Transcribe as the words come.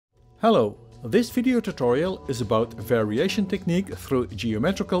Hello, this video tutorial is about variation technique through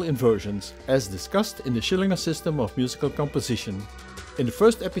geometrical inversions, as discussed in the Schillinger System of musical composition. In the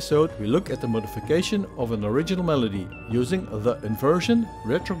first episode we look at the modification of an original melody using the inversion,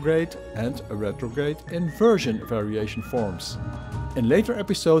 retrograde and retrograde-inversion variation forms. In later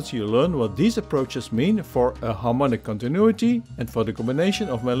episodes you learn what these approaches mean for a harmonic continuity and for the combination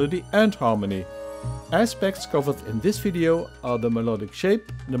of melody and harmony. Aspects covered in this video are the melodic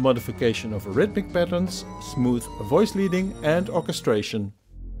shape, the modification of rhythmic patterns, smooth voice leading and orchestration.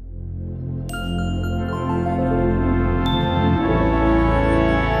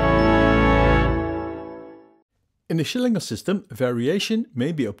 In the Schillinger system, variation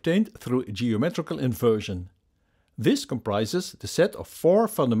may be obtained through geometrical inversion. This comprises the set of four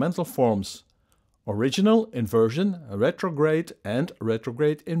fundamental forms: original, inversion, retrograde and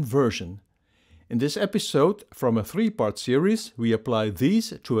retrograde-inversion. In this episode, from a three-part series, we apply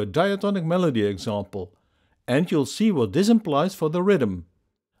these to a diatonic melody example, and you'll see what this implies for the rhythm.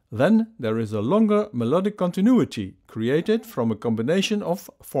 Then there is a longer melodic continuity created from a combination of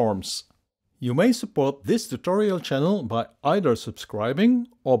forms. You may support this tutorial channel by either subscribing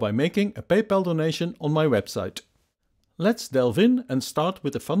or by making a PayPal donation on my website. Let's delve in and start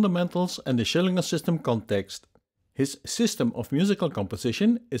with the fundamentals and the Schillinger system context. His System of Musical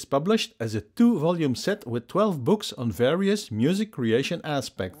Composition is published as a 2-volume set with 12 books on various music creation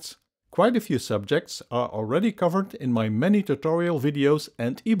aspects. Quite a few subjects are already covered in my many tutorial videos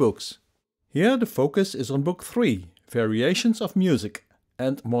and ebooks. Here the focus is on Book 3, Variations of Music,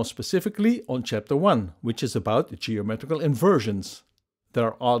 and more specifically on Chapter 1, which is about geometrical inversions.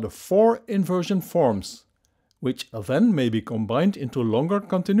 There are the 4 inversion forms, which then may be combined into longer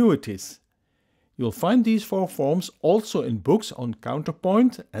continuities. You'll find these 4 forms also in books on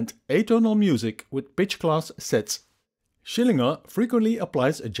counterpoint and atonal music with pitch class sets. Schillinger frequently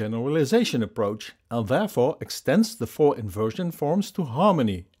applies a generalization approach and therefore extends the 4 inversion forms to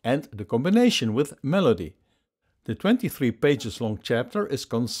harmony and the combination with melody. The 23 pages long chapter is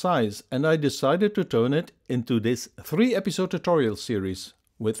concise, and I decided to turn it into this 3-episode tutorial series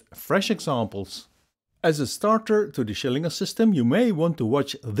with fresh examples. As a starter to the Schillinger system, you may want to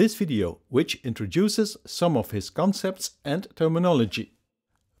watch this video, which introduces some of his concepts and terminology.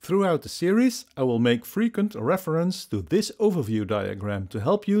 Throughout the series, I will make frequent reference to this overview diagram to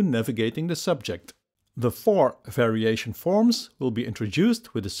help you navigating the subject. The 4 variation forms will be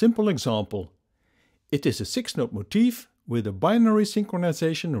introduced with a simple example. It is a 6-note motif with a binary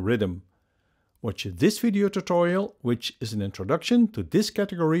synchronization rhythm. Watch this video tutorial, which is an introduction to this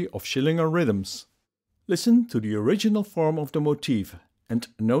category of Schillinger rhythms. Listen to the original form of the motif and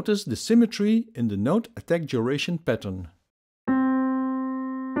notice the symmetry in the note attack duration pattern.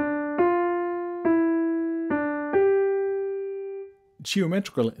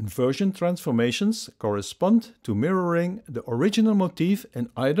 Geometrical inversion transformations correspond to mirroring the original motif in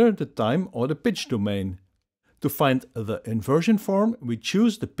either the time or the pitch domain. To find the inversion form, we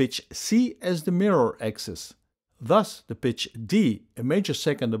choose the pitch C as the mirror axis. Thus, the pitch D, a major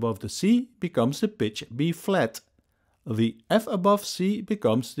second above the C, becomes the pitch B flat. The F above C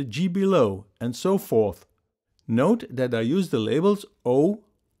becomes the G below, and so forth. Note that I use the labels O,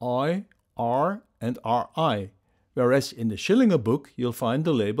 I, R and RI, whereas in the Schillinger book you'll find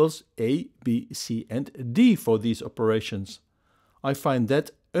the labels A, B, C and D for these operations. I find that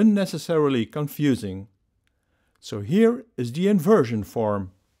unnecessarily confusing. So here is the inversion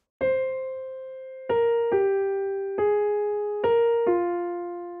form.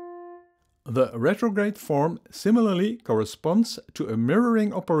 The retrograde form similarly corresponds to a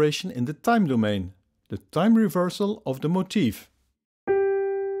mirroring operation in the time domain, the time reversal of the motif.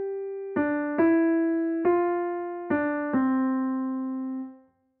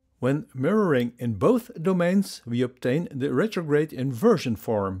 When mirroring in both domains, we obtain the retrograde inversion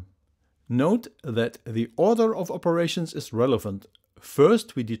form. Note that the order of operations is relevant.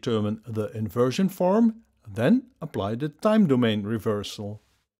 First we determine the inversion form, then apply the time domain reversal.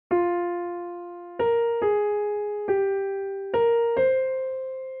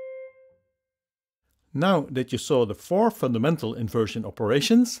 Now that you saw the 4 fundamental inversion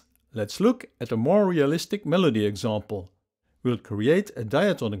operations, let's look at a more realistic melody example. We'll create a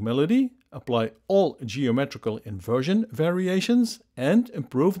diatonic melody, apply all geometrical inversion variations, and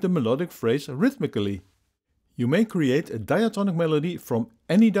improve the melodic phrase rhythmically. You may create a diatonic melody from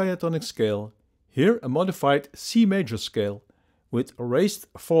any diatonic scale, here a modified C major scale, with raised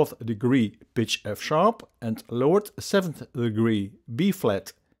 4th degree pitch F sharp and lowered 7th degree B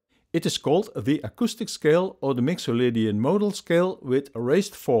flat. It is called the acoustic scale or the Mixolydian modal scale with a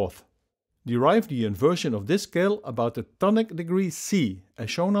raised 4th. Derive the inversion of this scale about the tonic degree C,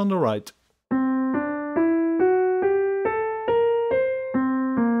 as shown on the right.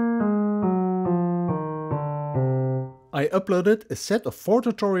 I uploaded a set of 4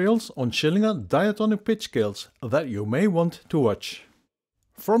 tutorials on Schillinger diatonic pitch scales that you may want to watch.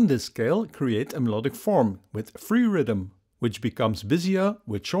 From this scale, create a melodic form with free rhythm, which becomes busier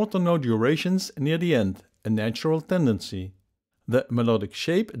with shorter note durations near the end, a natural tendency. The melodic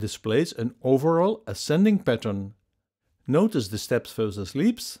shape displays an overall ascending pattern. Notice the steps versus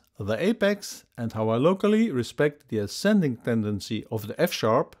leaps, the apex, and how I locally respect the ascending tendency of the F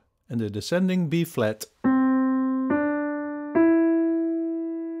sharp and the descending B flat.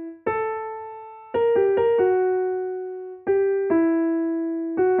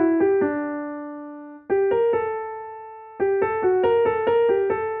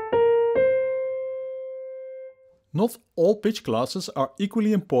 Not all pitch classes are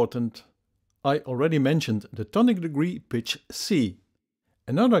equally important. I already mentioned the tonic degree pitch C.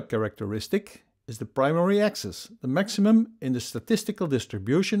 Another characteristic is the primary axis, the maximum in the statistical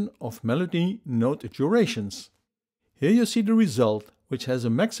distribution of melody note durations. Here you see the result, which has a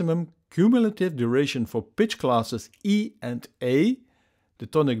maximum cumulative duration for pitch classes E and A, the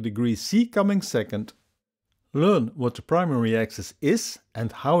tonic degree C coming second. Learn what the primary axis is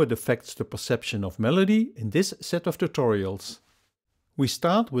and how it affects the perception of melody in this set of tutorials. We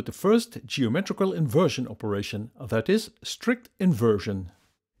start with the first geometrical inversion operation, that is, strict inversion.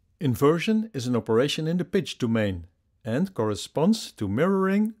 Inversion is an operation in the pitch domain and corresponds to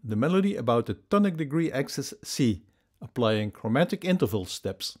mirroring the melody about the tonic degree axis C, applying chromatic interval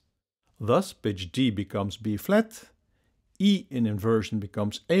steps. Thus, pitch D becomes B flat, E in inversion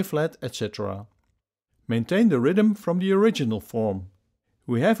becomes A flat, etc. Maintain the rhythm from the original form.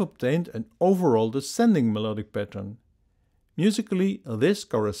 We have obtained an overall descending melodic pattern. Musically, this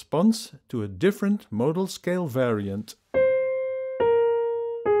corresponds to a different modal scale variant.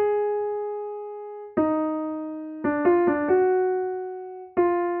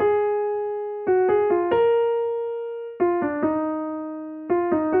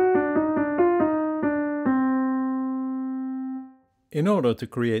 In order to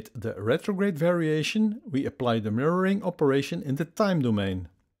create the retrograde variation, we apply the mirroring operation in the time domain.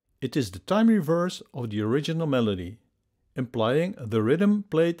 It is the time reverse of the original melody, implying the rhythm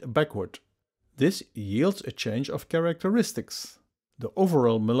played backward. This yields a change of characteristics. The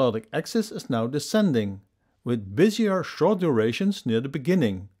overall melodic axis is now descending, with busier short durations near the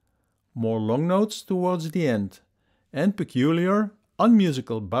beginning, more long notes towards the end, and peculiar,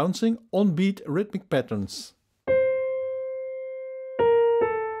 unmusical bouncing on-beat rhythmic patterns.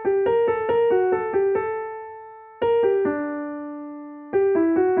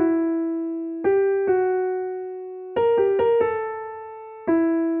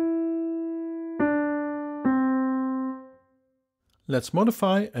 Let's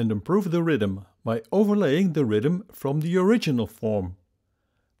modify and improve the rhythm by overlaying the rhythm from the original form.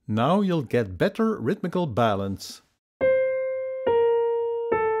 Now you'll get better rhythmical balance.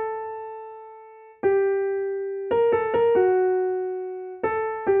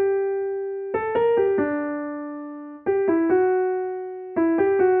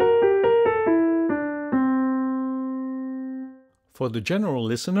 For the general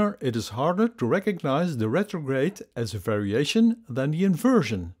listener, it is harder to recognize the retrograde as a variation than the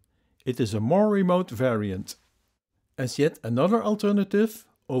inversion. It is a more remote variant. As yet another alternative,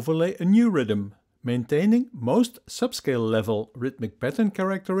 overlay a new rhythm, maintaining most subscale level rhythmic pattern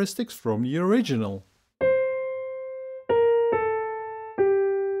characteristics from the original.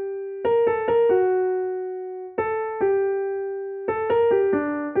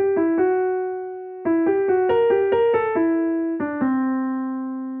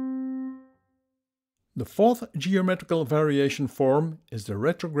 The fourth geometrical variation form is the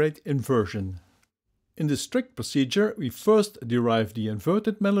retrograde inversion. In the strict procedure, we first derive the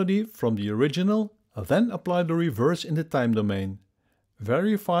inverted melody from the original, then apply the reverse in the time domain.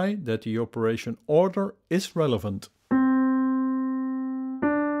 Verify that the operation order is relevant.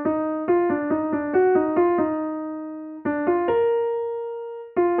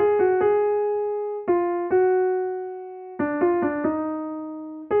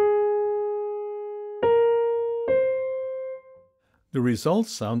 The result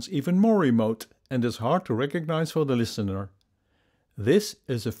sounds even more remote and is hard to recognize for the listener. This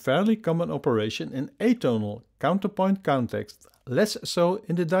is a fairly common operation in atonal counterpoint context, less so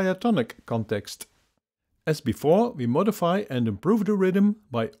in the diatonic context. As before, we modify and improve the rhythm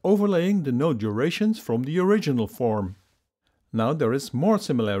by overlaying the note durations from the original form. Now there is more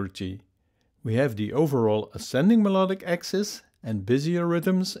similarity. We have the overall ascending melodic axis and busier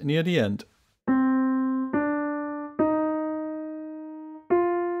rhythms near the end.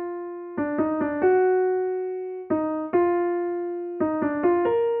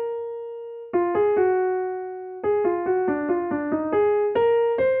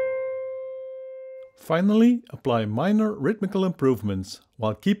 Finally, apply minor rhythmical improvements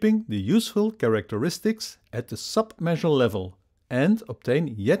while keeping the useful characteristics at the sub-measure level and obtain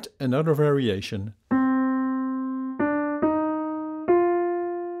yet another variation.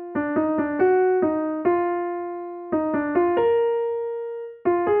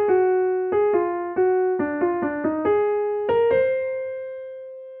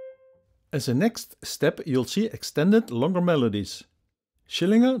 As a next step, you'll see extended longer melodies.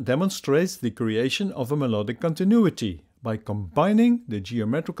 Schillinger demonstrates the creation of a melodic continuity by combining the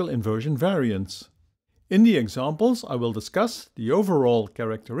geometrical inversion variants. In the examples, I will discuss the overall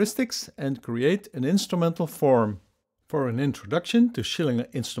characteristics and create an instrumental form. For an introduction to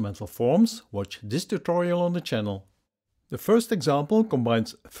Schillinger instrumental forms, watch this tutorial on the channel. The first example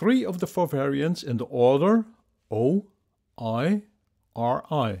combines 3 of the 4 variants in the order O, I,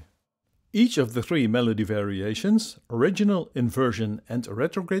 Ri. Each of the 3 melody variations, original inversion and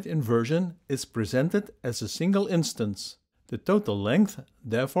retrograde inversion, is presented as a single instance. The total length,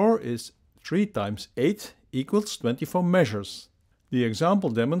 therefore, is 3 times 8 equals 24 measures. The example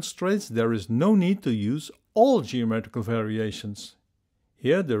demonstrates there is no need to use all geometrical variations.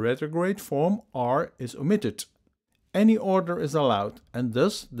 Here the retrograde form R is omitted. Any order is allowed, and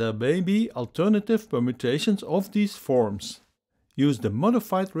thus there may be alternative permutations of these forms. Use the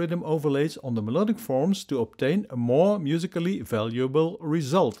modified rhythm overlays on the melodic forms to obtain a more musically valuable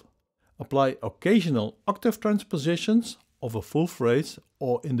result. Apply occasional octave transpositions of a full phrase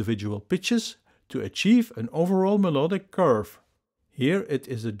or individual pitches to achieve an overall melodic curve. Here it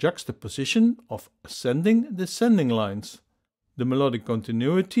is a juxtaposition of ascending-descending lines. The melodic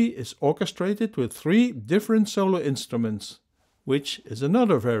continuity is orchestrated with 3 different solo instruments, which is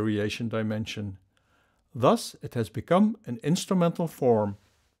another variation dimension. Thus, it has become an instrumental form.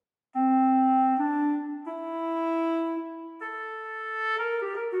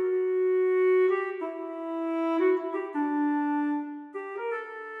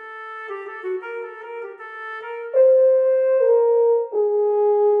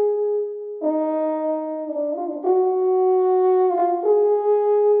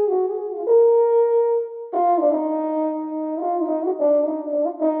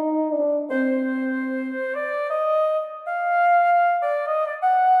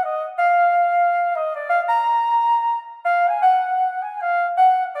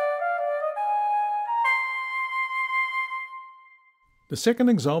 The second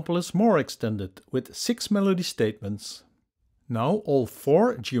example is more extended, with 6 melody statements. Now all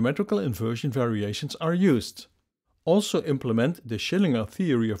 4 geometrical inversion variations are used. Also implement the Schillinger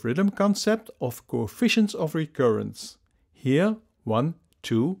theory of rhythm concept of coefficients of recurrence. Here 1,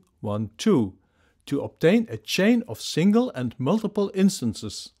 2, 1, 2, to obtain a chain of single and multiple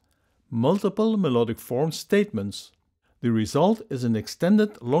instances, multiple melodic form statements. The result is an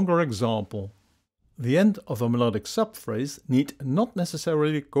extended longer example. The end of a melodic subphrase need not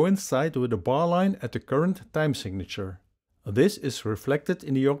necessarily coincide with a bar line at the current time signature. This is reflected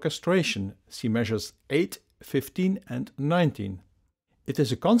in the orchestration, see measures 8, 15 and 19. It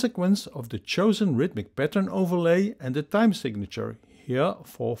is a consequence of the chosen rhythmic pattern overlay and the time signature, here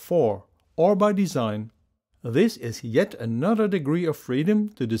 4/4, or by design. This is yet another degree of freedom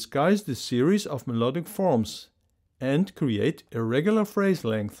to disguise the series of melodic forms and create irregular phrase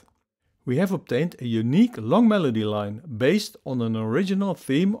length. We have obtained a unique long melody line based on an original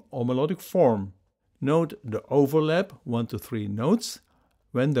theme or melodic form. Note the overlap 1 to 3 notes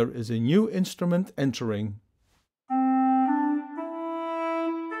when there is a new instrument entering.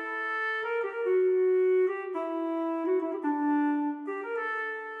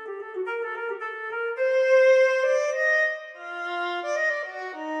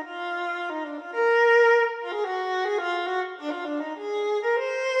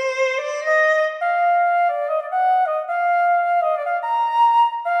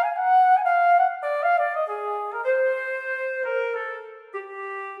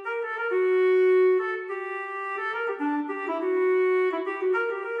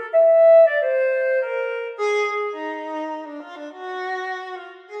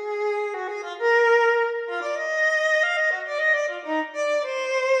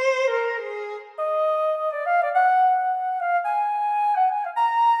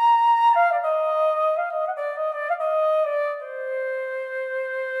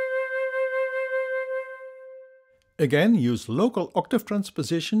 Again, use local octave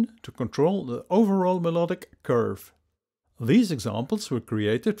transposition to control the overall melodic curve. These examples were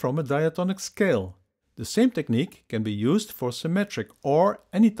created from a diatonic scale. The same technique can be used for symmetric or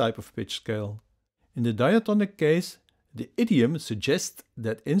any type of pitch scale. In the diatonic case, the idiom suggests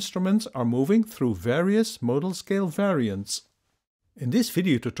that instruments are moving through various modal scale variants. In this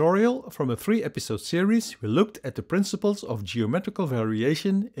video tutorial from a 3-episode series, we looked at the principles of geometrical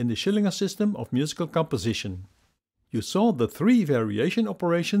variation in the Schillinger system of musical composition. You saw the 3 variation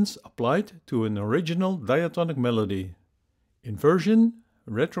operations applied to an original diatonic melody: inversion,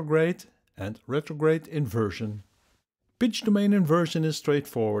 retrograde, and retrograde inversion. Pitch domain inversion is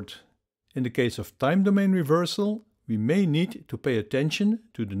straightforward. In the case of time domain reversal, we may need to pay attention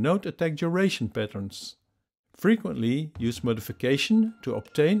to the note attack duration patterns. Frequently use modification to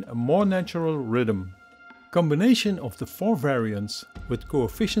obtain a more natural rhythm. Combination of the 4 variants with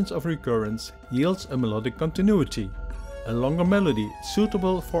coefficients of recurrence yields a melodic continuity, a longer melody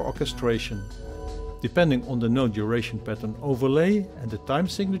suitable for orchestration. Depending on the note duration pattern overlay and the time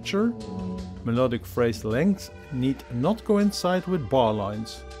signature, melodic phrase lengths need not coincide with bar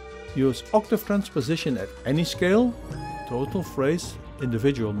lines. Use octave transposition at any scale, total phrase,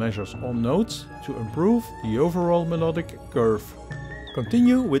 individual measures or notes to improve the overall melodic curve.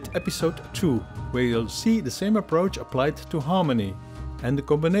 Continue with episode 2, where you'll see the same approach applied to harmony and the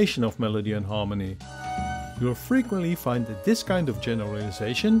combination of melody and harmony. You'll frequently find this kind of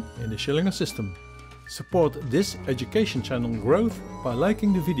generalization in the Schillinger system. Support this education channel growth by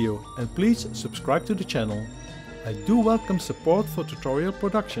liking the video, and please subscribe to the channel. I do welcome support for tutorial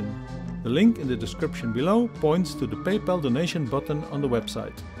production. The link in the description below points to the PayPal donation button on the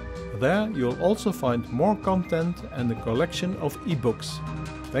website. There you'll also find more content and a collection of ebooks.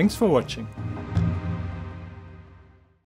 Thanks for watching.